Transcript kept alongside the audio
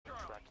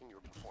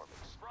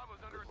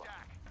Bravo's under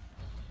attack.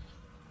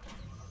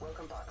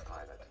 Welcome back,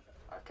 pilot.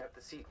 I've kept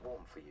the seat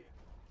warm for you.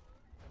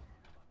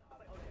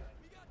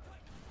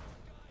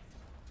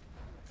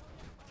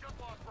 Just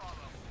lost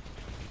Bravo.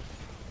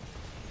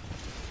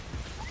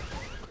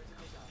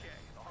 Okay,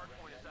 the hard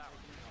point is out.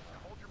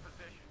 Now hold your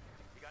position.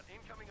 You got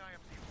incoming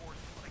IMC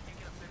forces, but I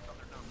can't get a fix on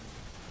their numbers.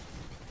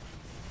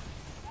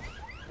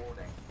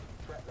 Warning.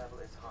 Threat level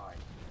is high.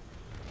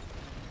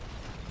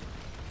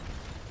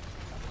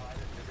 A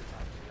pilot is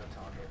attacking your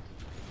target.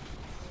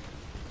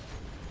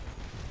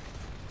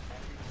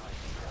 Enemy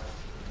Titan down.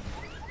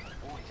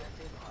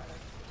 Ejecting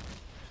pilot.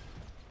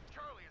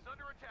 Charlie is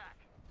under attack.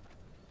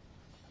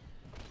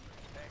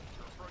 Hey,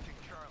 you're approaching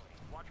Charlie.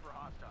 Watch for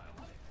hostiles.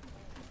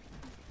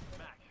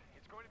 Mac,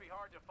 it's going to be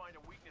hard to find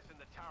a weakness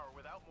in the tower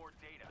without more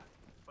data.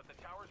 But the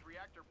tower's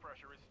reactor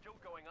pressure is still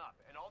going up,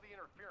 and all the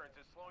interference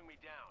is slowing me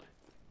down.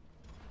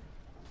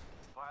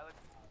 Pilot,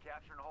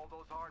 capture and hold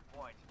those hard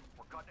points.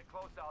 We're cutting it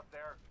close out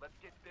there. Let's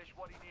get Fish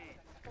what he needs.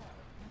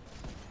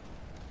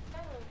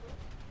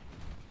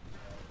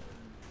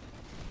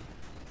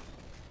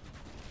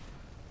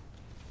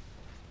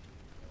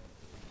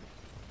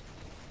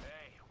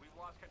 Hey, we've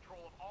lost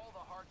control of all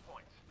the hard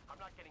points. I'm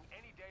not getting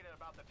any data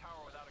about the tower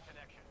without a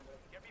connection.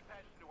 Get me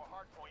patched into a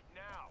hard point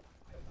now.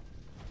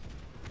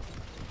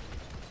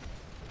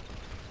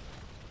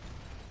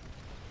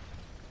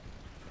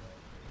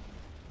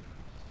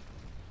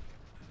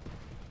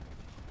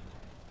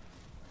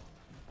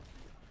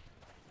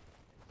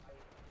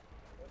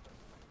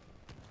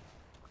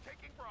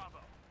 Taking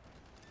Bravo.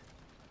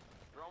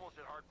 You're almost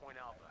at Hardpoint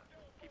Alpha.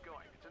 Keep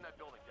going. It's in that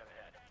building dead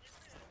ahead.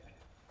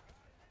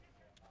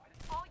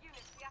 All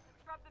units, we have to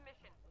scrub the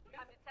mission.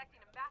 I'm detecting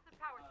a massive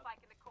power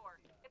spike in the core.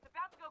 It's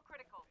about to go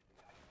critical.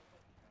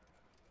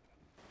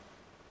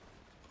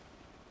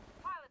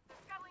 Pilots,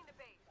 they're scuttling the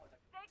base.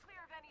 Stay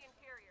clear of any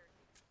interiors.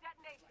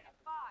 Detonation in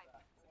 5,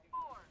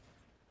 4,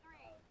 3,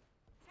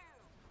 2,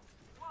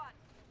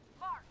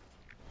 1. Mark!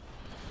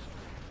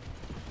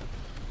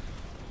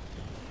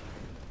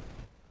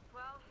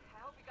 Well, I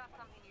hope you got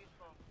something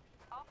useful.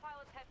 All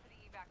pilots head for the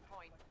evac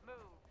point.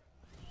 Move.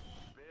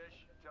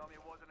 Fish, tell me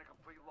it wasn't a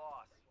complete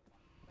loss.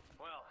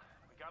 Well,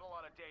 we got a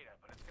lot of data,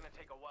 but it's gonna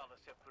take a while to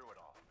sift through it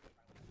all.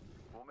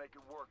 We'll make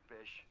it work,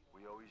 Fish.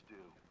 We always do.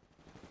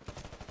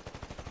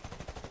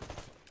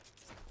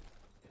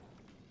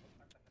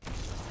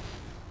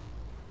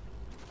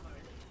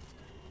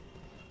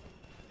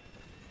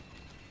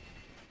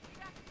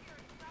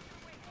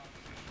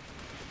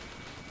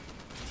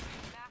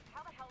 Mac,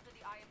 how the hell did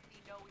the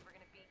IMC know we were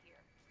gonna be here?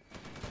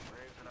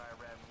 Graves and I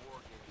ran war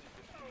games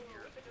 15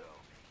 years ago.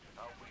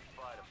 How would we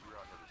fight if we were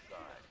on the other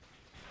side?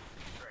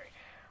 Great.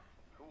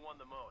 Who won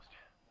the most?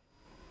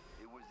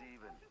 It was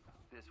even.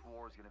 This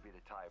war is going to be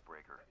the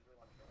tiebreaker.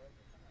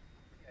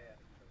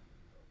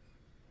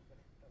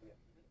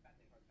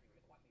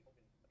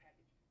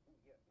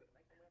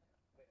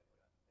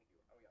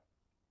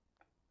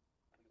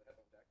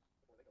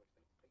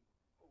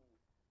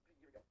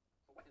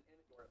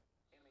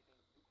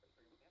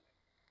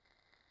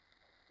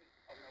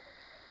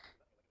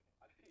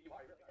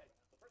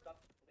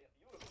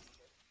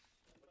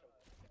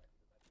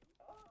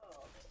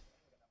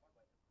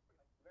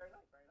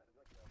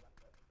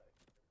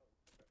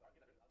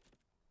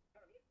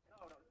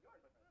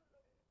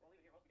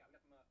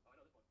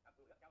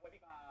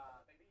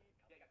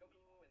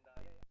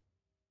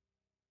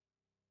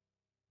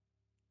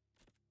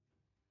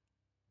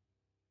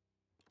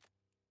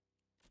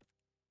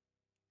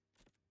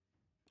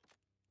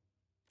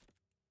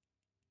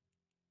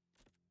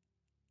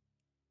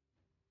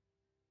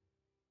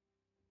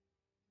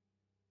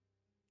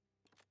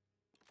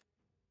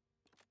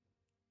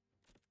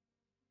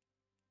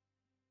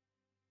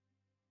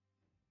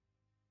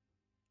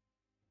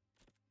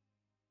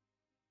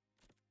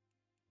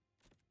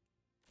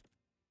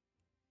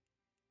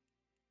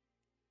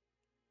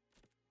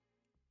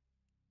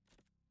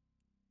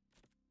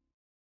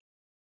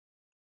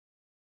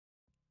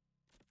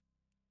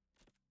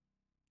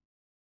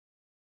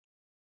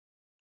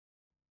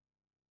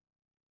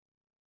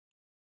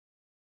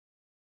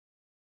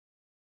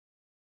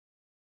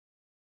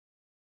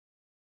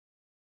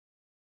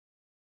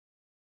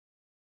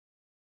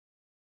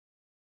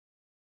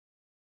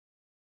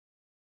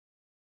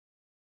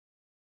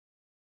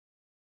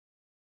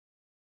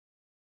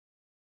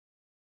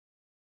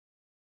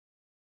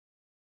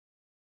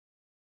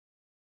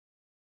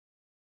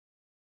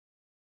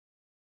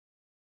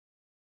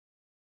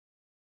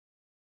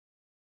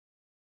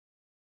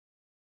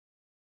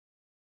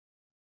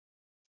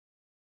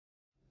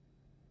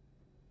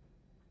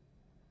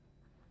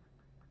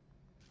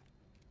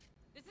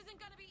 This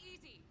isn't gonna be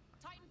easy.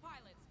 Titan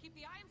pilots, keep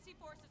the IMC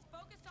forces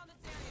focused on this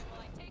area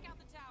while I take out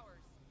the towers.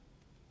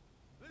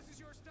 This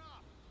is your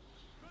stop.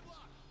 Good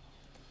luck.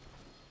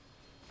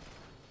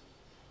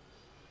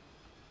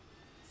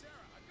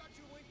 Sarah, I've got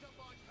you linked up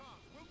on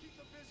comms. We'll keep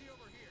them busy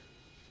over here.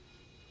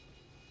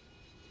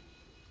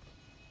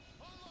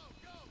 Polo,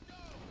 go,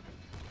 go!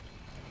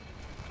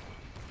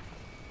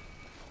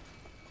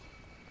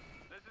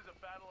 This is a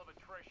battle of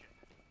attrition.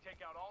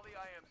 Take out out all the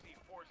IMC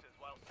forces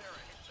while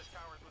Sarah hits the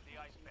towers with the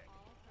ice pick.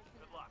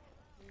 Good luck.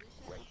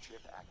 Ray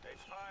chip active.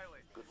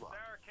 Pilot, Good luck.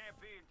 Sarah can't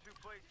be in two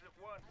places at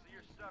once, so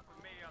you're stuck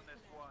with me on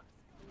this one.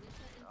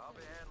 I'll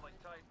be handling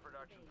Titan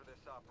production for this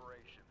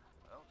operation.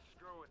 Don't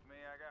screw with me,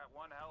 I got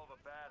one hell of a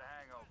bad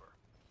hangover.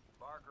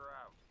 Barker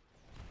out.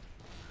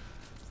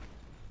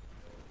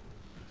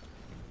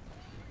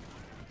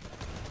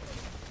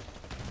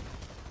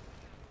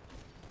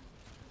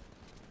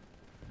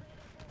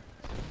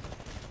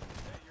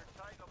 Hey, your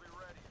Titan will be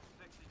ready in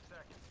 60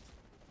 seconds.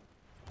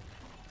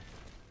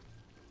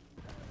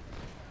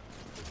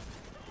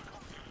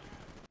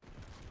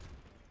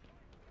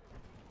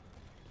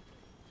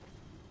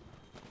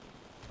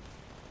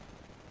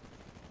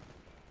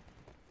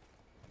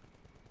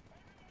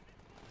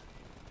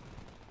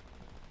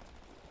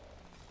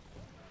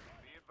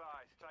 Be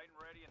advised, Titan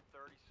ready in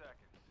 30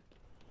 seconds.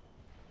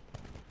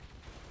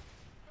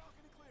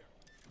 Balcony clear.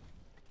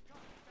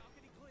 Copy,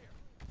 balcony clear.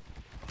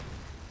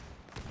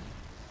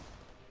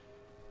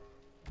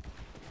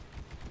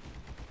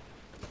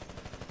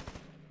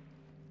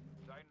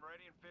 Titan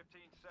ready in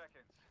 15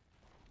 seconds.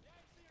 The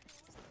IMC are gonna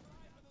lose their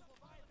drive when those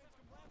Leviathans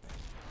come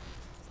rampaging.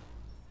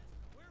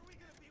 Where are we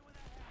gonna be when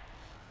that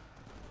happens?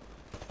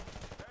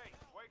 Hey,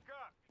 wake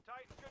up!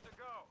 Titan's good to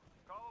go.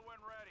 Call it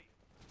when ready.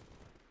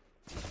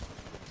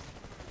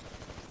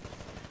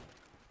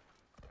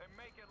 And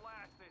make it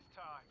last this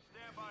time.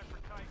 Stand by for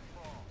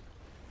Titanfall.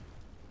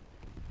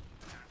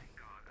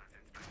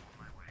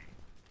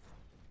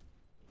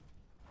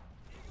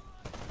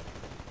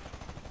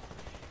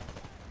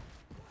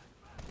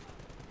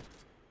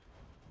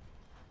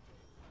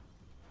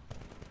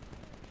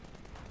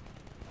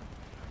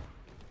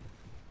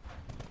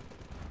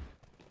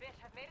 Bish,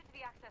 I've made it to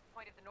the access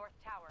point of the North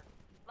Tower.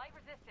 Light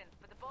resistance,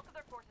 but the bulk of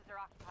their forces are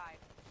occupied.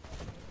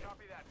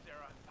 Copy that,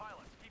 Sarah.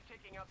 Pilots, keep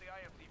taking out the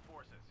IMC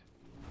forces.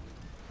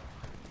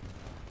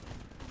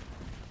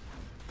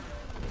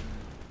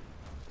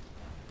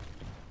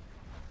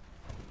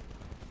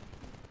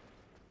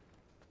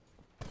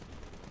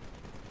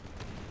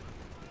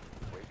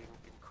 Rating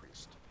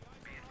increased.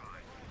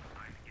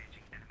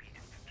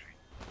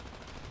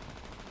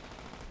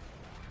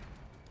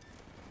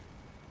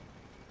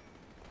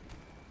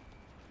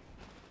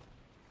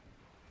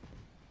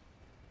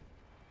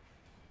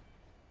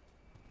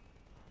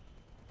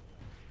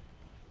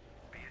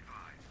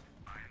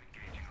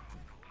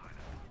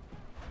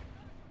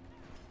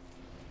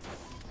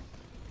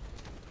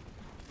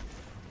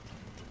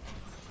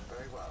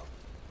 Very well.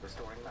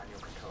 Restoring manual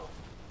control.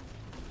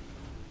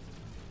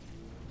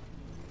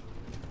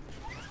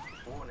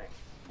 Warning.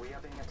 We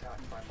are being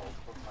attacked by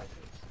multiple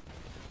Titans.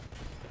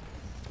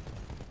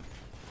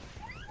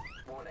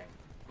 Warning.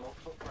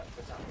 Multiple threats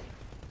attacking.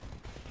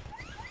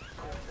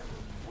 Caution.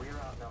 We are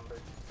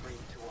outnumbered 3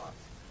 to 1.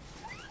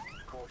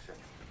 Caution.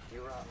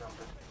 You are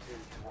outnumbered 2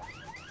 to 1.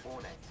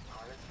 Warning.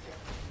 Pilots hit.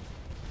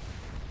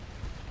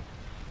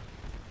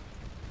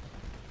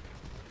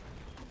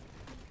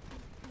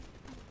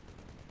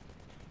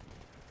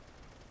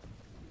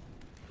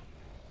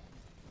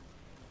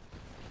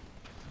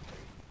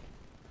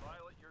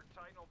 Pilot, your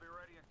Titan will be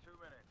ready in 2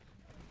 minutes.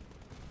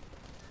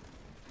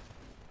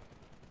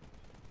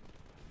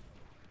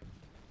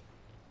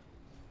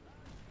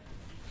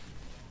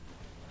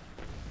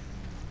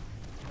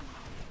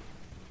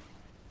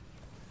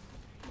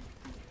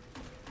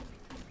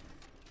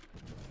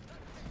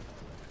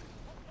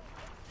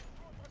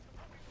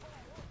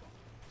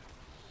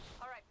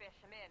 All right, Bish,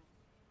 I'm in.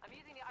 I'm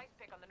using the ice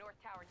pick on the North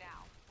Tower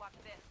now. Watch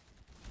this.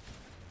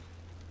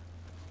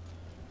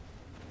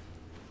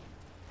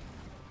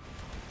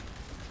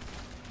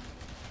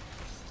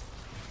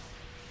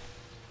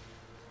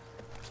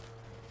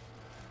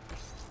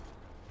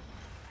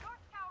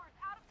 North Tower's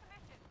out of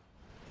commission.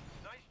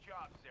 Nice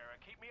job, Sarah.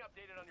 Keep me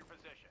updated on your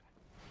position.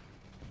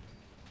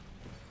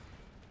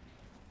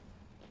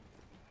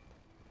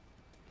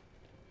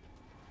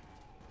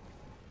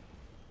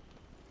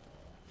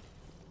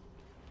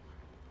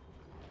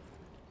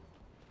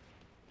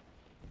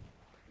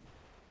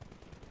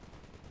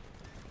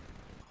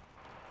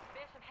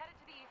 Bish, I'm headed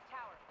to the East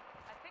Tower.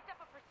 I picked up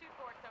a pursuit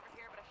force over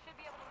here, but I should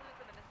be able to lose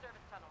them in the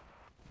service tunnel.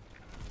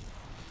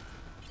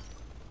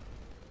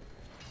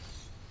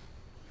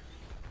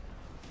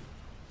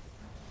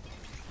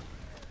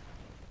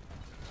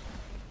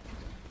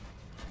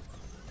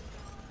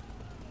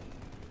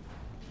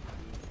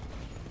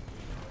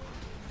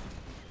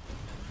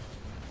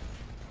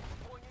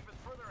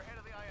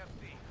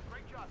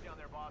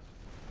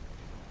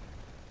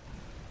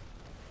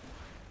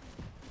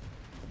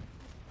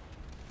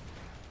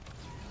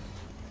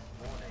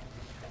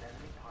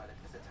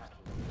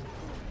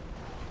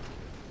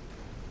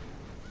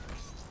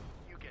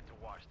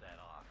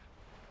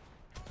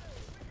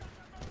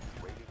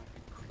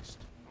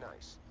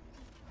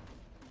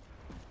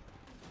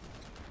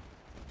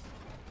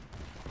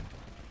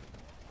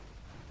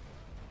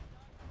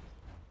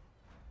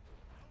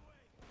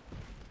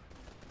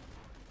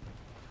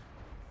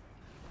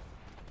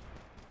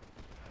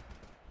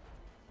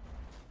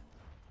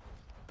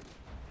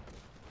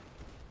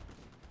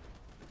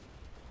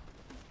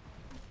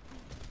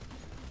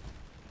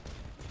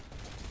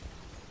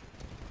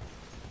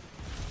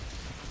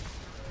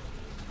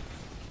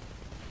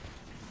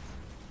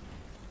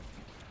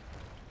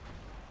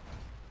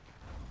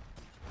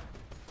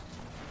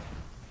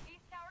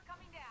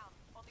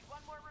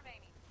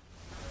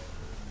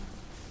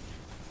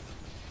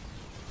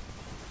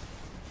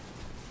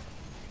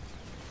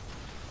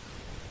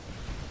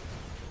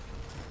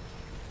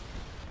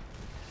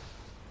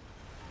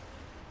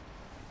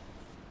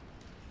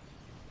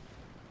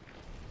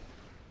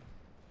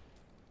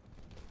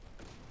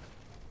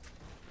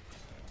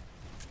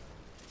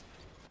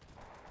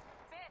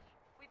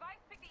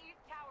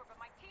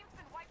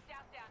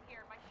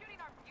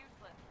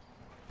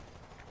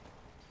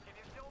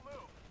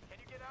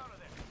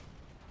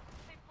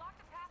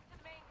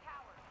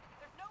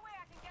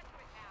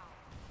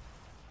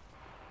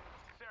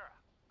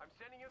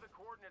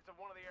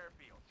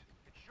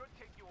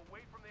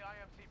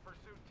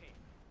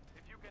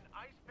 took an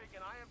ice pick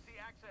and IMC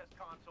access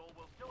console,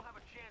 we'll still have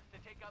a chance to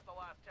take out the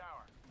last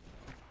tower.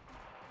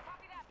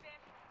 Copy that,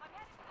 Bish. I'm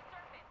headed to the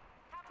surface.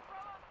 Have a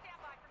throw on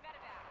standby for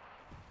medevac.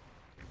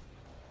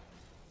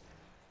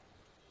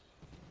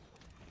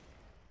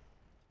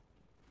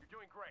 You're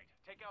doing great.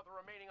 Take out the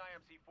remaining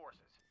IMC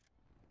forces.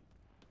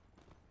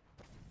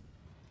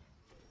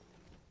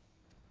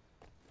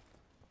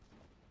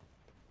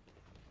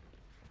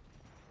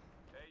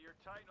 Hey, your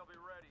Titan will be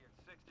ready in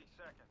 60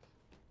 seconds.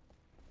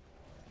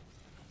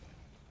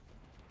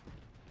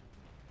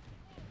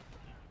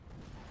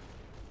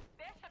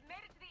 Bish, I've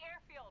made it to the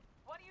airfield.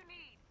 What do you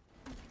need?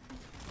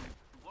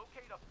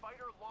 Locate a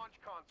fighter launch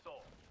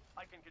console.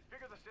 I can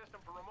configure the system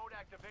for remote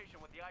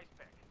activation with the ice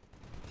pick.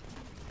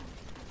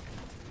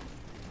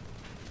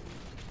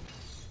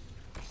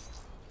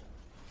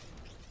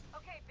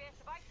 Okay, Bish,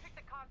 I've ice picked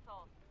the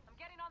console. I'm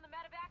getting on the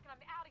medevac and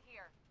I'm out of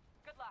here.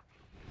 Good luck.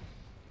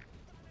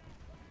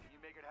 Can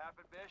you make it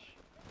happen, Bish?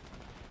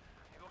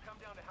 It'll come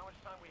down to how much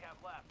time we have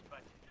left,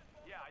 but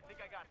yeah, I think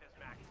I got this,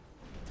 Mac.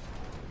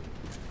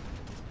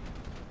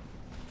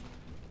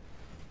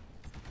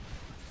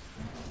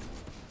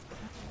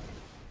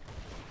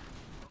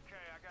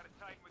 Okay, I got a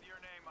Titan with your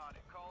name on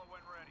it. Call it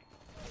when ready.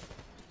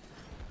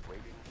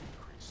 Rating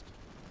increased.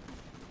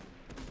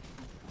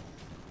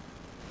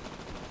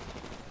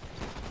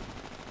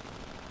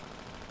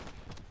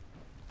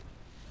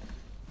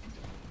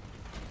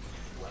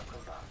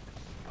 Welcome back.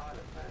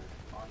 Pilot mode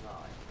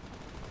online.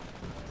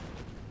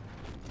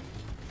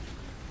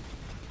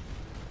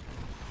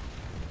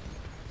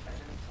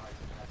 Enemy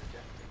Titan has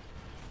ejected.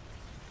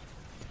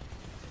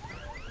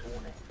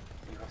 Warning,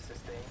 you have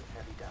sustained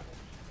heavy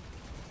damage.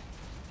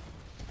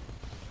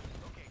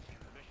 Okay, team,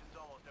 the mission's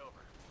almost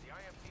over. The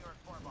IMC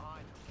aren't far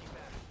behind, so keep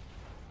at it.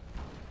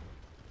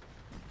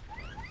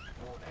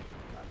 Warning,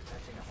 I'm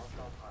detecting a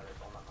hostile pilot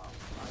on the hull.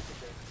 I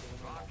suggest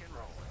cleaning Rock off and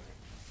roll. runway.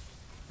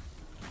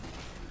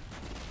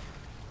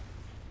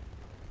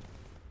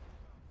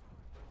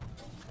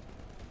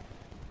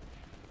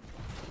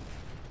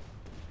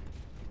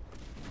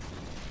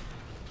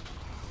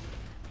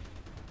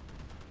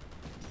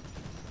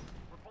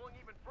 We're pulling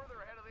even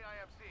further ahead of the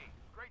IMC.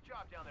 Great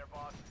job down there,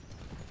 boss.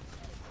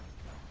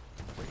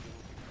 Rating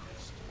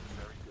increased.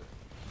 Very good.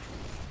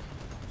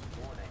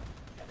 Warning,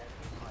 an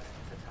enemy pilot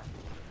is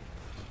attacking you.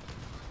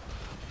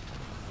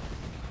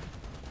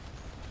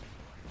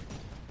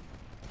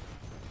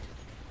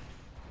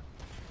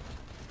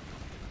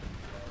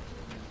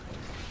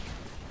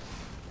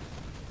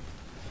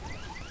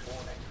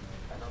 Warning,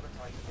 another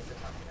Titan is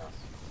attacking us.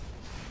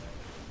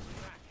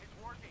 Mac, it's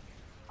working.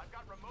 I've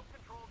got remote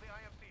control of the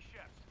IMC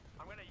ships.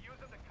 I'm gonna use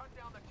them to cut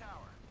down the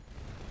tower.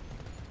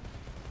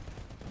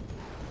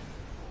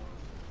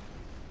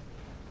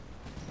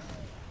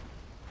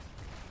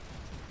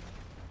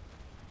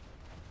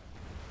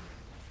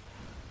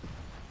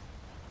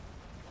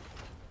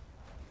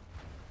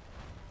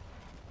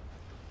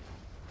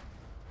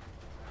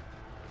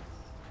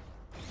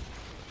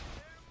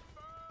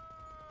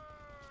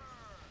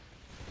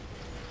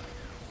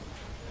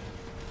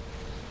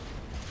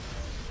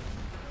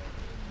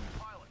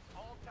 Pilots,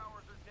 all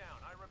towers are down.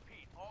 I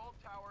repeat, all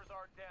towers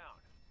are down.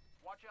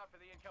 Watch out for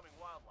the incoming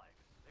wildlife.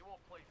 They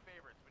won't play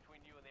favorites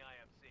between you and the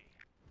IMC.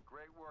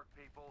 Great work,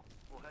 people.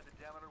 We'll head to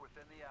Demeter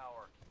within the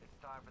hour. It's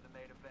time for the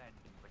main event.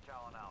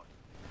 McAllen out.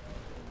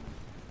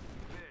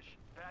 Bish,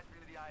 patch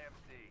me to the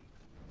IMC.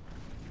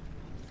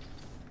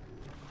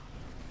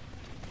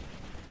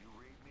 You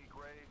read me,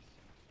 Graves?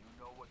 You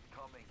know what's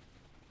coming.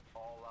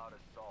 All-out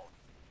assault.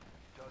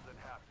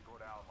 Doesn't have to go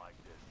down like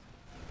this.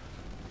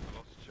 A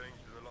lot's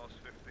changed in the last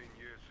 15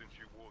 years since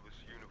you wore this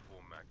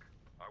uniform, Mac.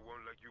 I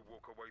won't let you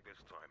walk away this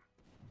time.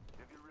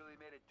 Have you really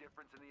made a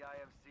difference in the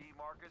IMC,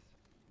 Marcus?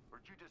 Or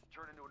did you just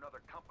turn into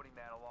another company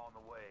man along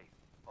the way?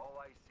 All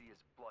I see is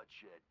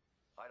bloodshed.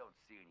 I don't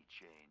see any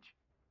change.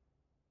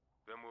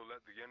 Then we'll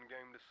let the end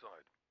game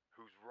decide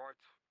who's right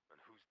and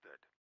who's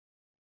dead.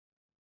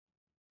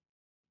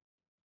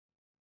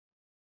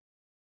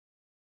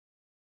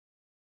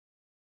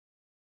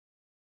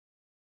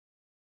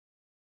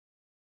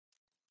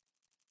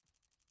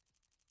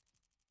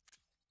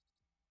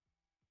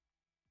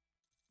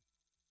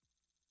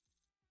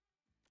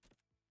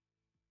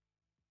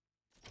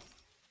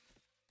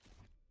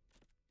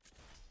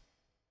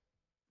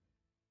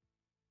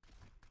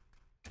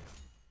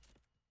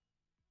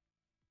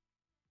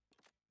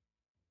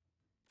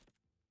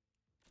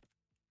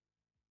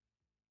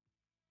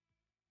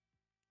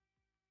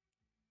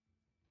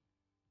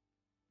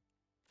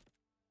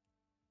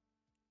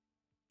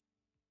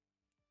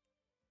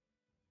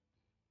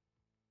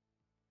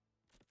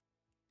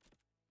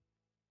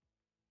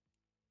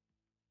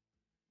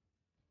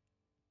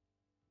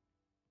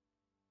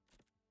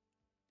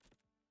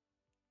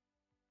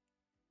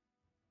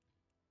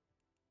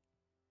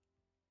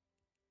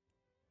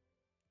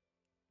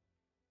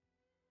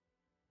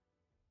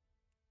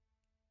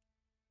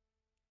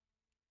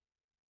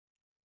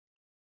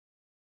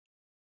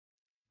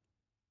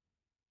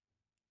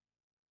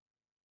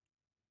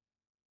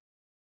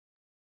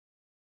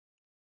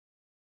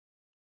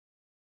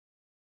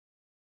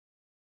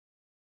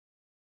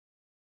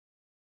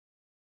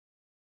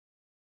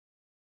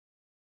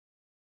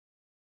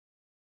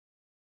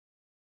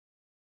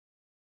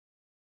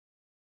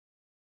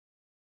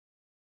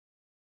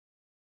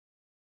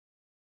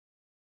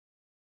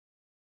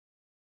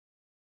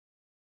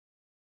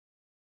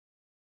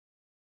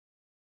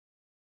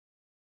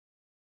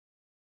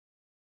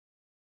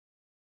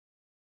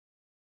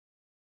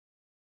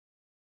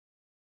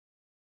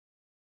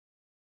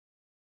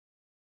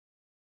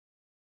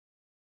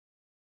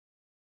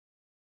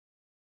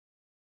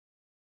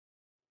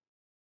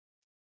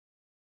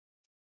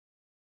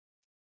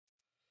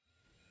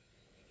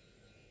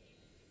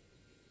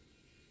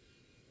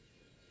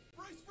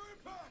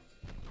 impact!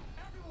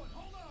 Everyone,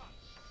 hold on!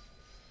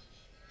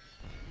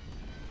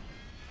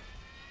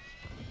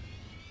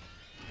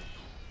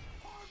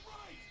 Hard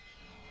right!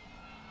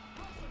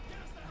 Russell, get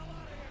us the hell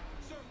out of here!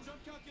 Sir,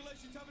 jump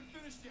calculations haven't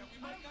finished yet. We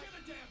might not give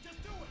a damn! Just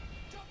do it!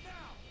 Jump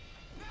now!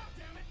 Now,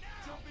 damn it,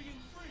 now! Jumping in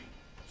 3,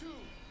 2,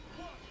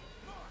 1,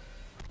 mark!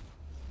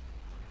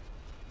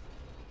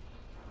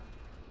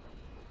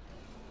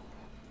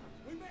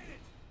 We made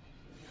it!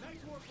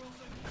 Nice work,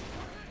 Wilson!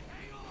 We're hit!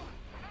 Hang on!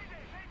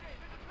 Mayday! Mayday!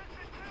 This is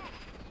Mission 2!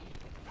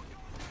 We're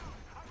going down!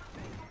 I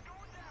repeat, we're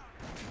going down!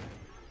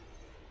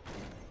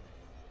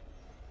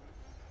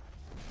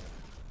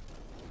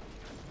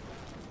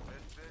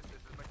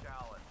 This is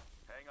McAllen.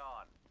 Hang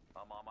on.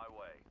 I'm on my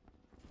way.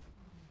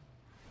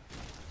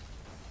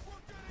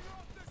 We're getting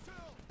off this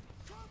hill!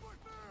 Come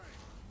with me!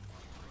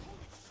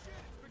 Holy shit,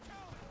 it's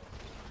McAllen!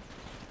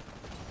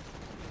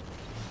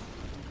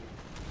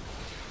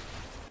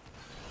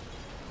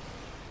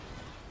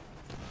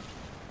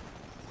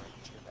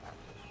 Range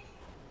inactive.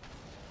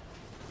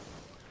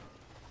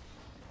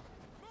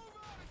 Move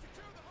out and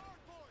secure the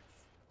hard points!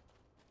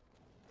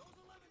 Those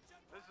 11 jet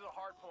This is a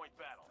hardpoint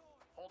battle.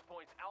 Hold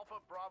points Alpha,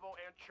 Bravo,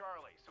 and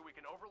Charlie, so we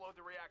can overload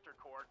the reactor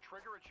core,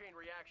 trigger a chain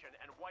reaction,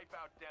 and wipe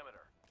out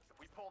Demeter. If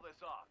we pull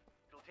this off,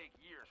 it'll take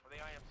years for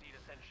the IMC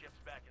to send ships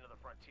back into the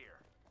frontier.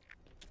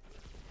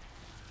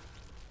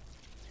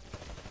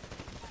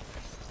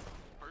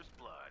 First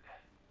blood.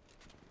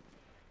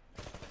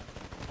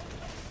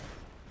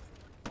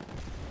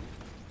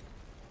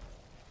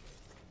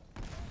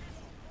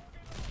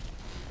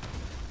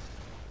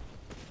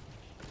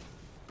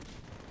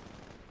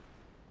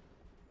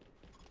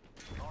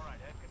 All right,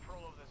 I have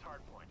control over this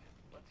hard point.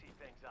 Let's heat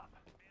things up.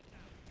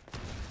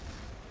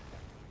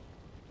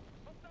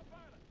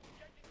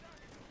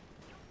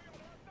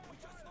 We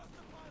just lost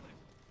the pilot!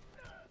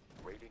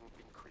 Rating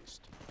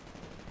increased.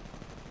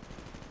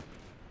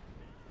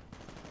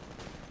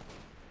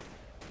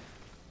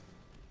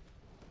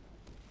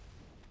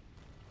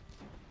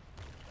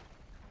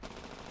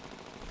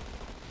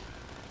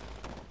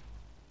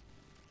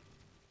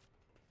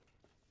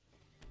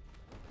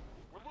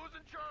 We're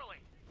losing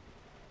Charlie!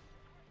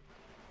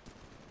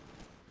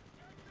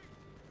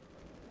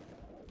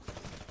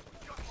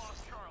 Just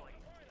lost Charlie.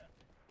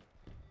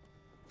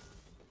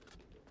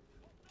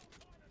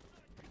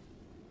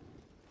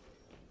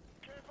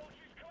 Careful,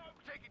 she's close.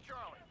 We're taking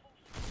Charlie.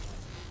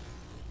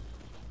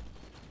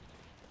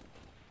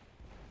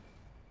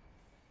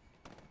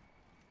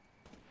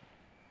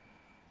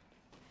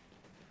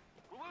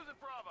 We're losing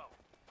Bravo.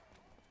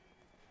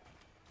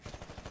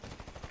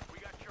 We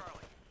got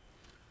Charlie.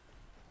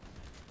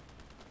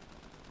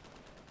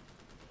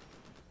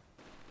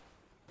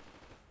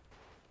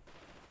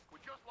 We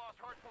just lost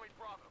Hardpoint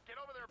Bravo. Get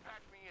over there and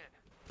patch me in.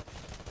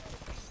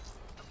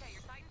 Okay,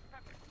 your Titan's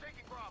prepped.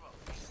 Taking Bravo.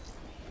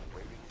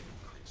 Rating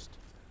increased.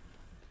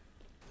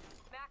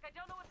 Mac, I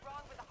don't know what's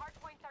wrong, but the hard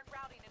points aren't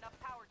routing enough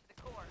power to the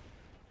core.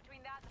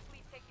 Between that and the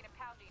fleet taking a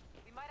pounding,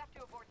 we might have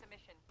to abort the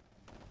mission.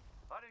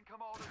 I didn't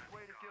come all this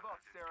way to give up,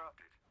 Sarah.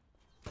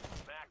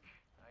 Mac,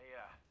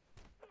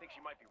 I think she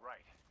might be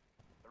right.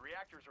 The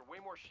reactors are way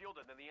more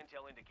shielded than the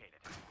intel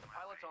indicated. The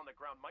pilots on the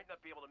ground might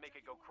not be able to make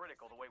it go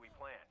critical the way we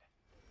planned.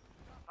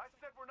 I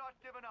said we're not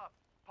giving up.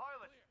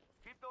 Pilots,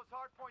 keep those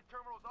hardpoint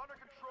terminals under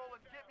control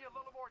and give me a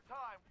little more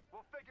time.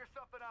 We'll figure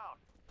something out.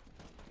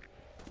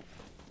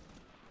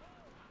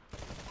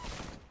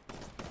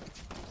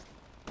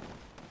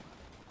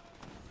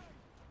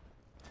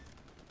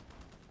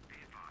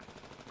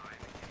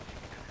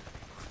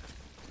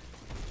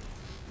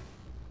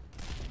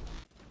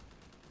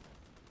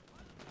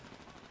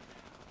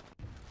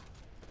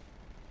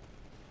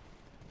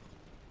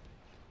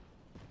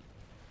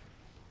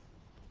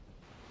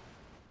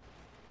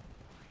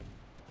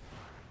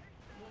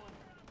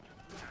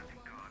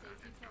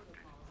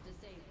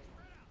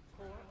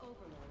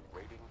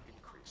 Rating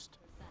increased.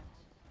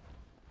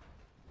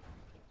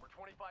 We're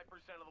 25%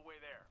 of the way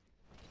there.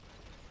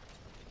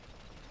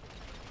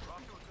 We're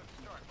off to a good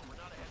start, but we're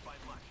not ahead by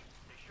much.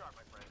 Stay sharp,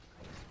 my friend.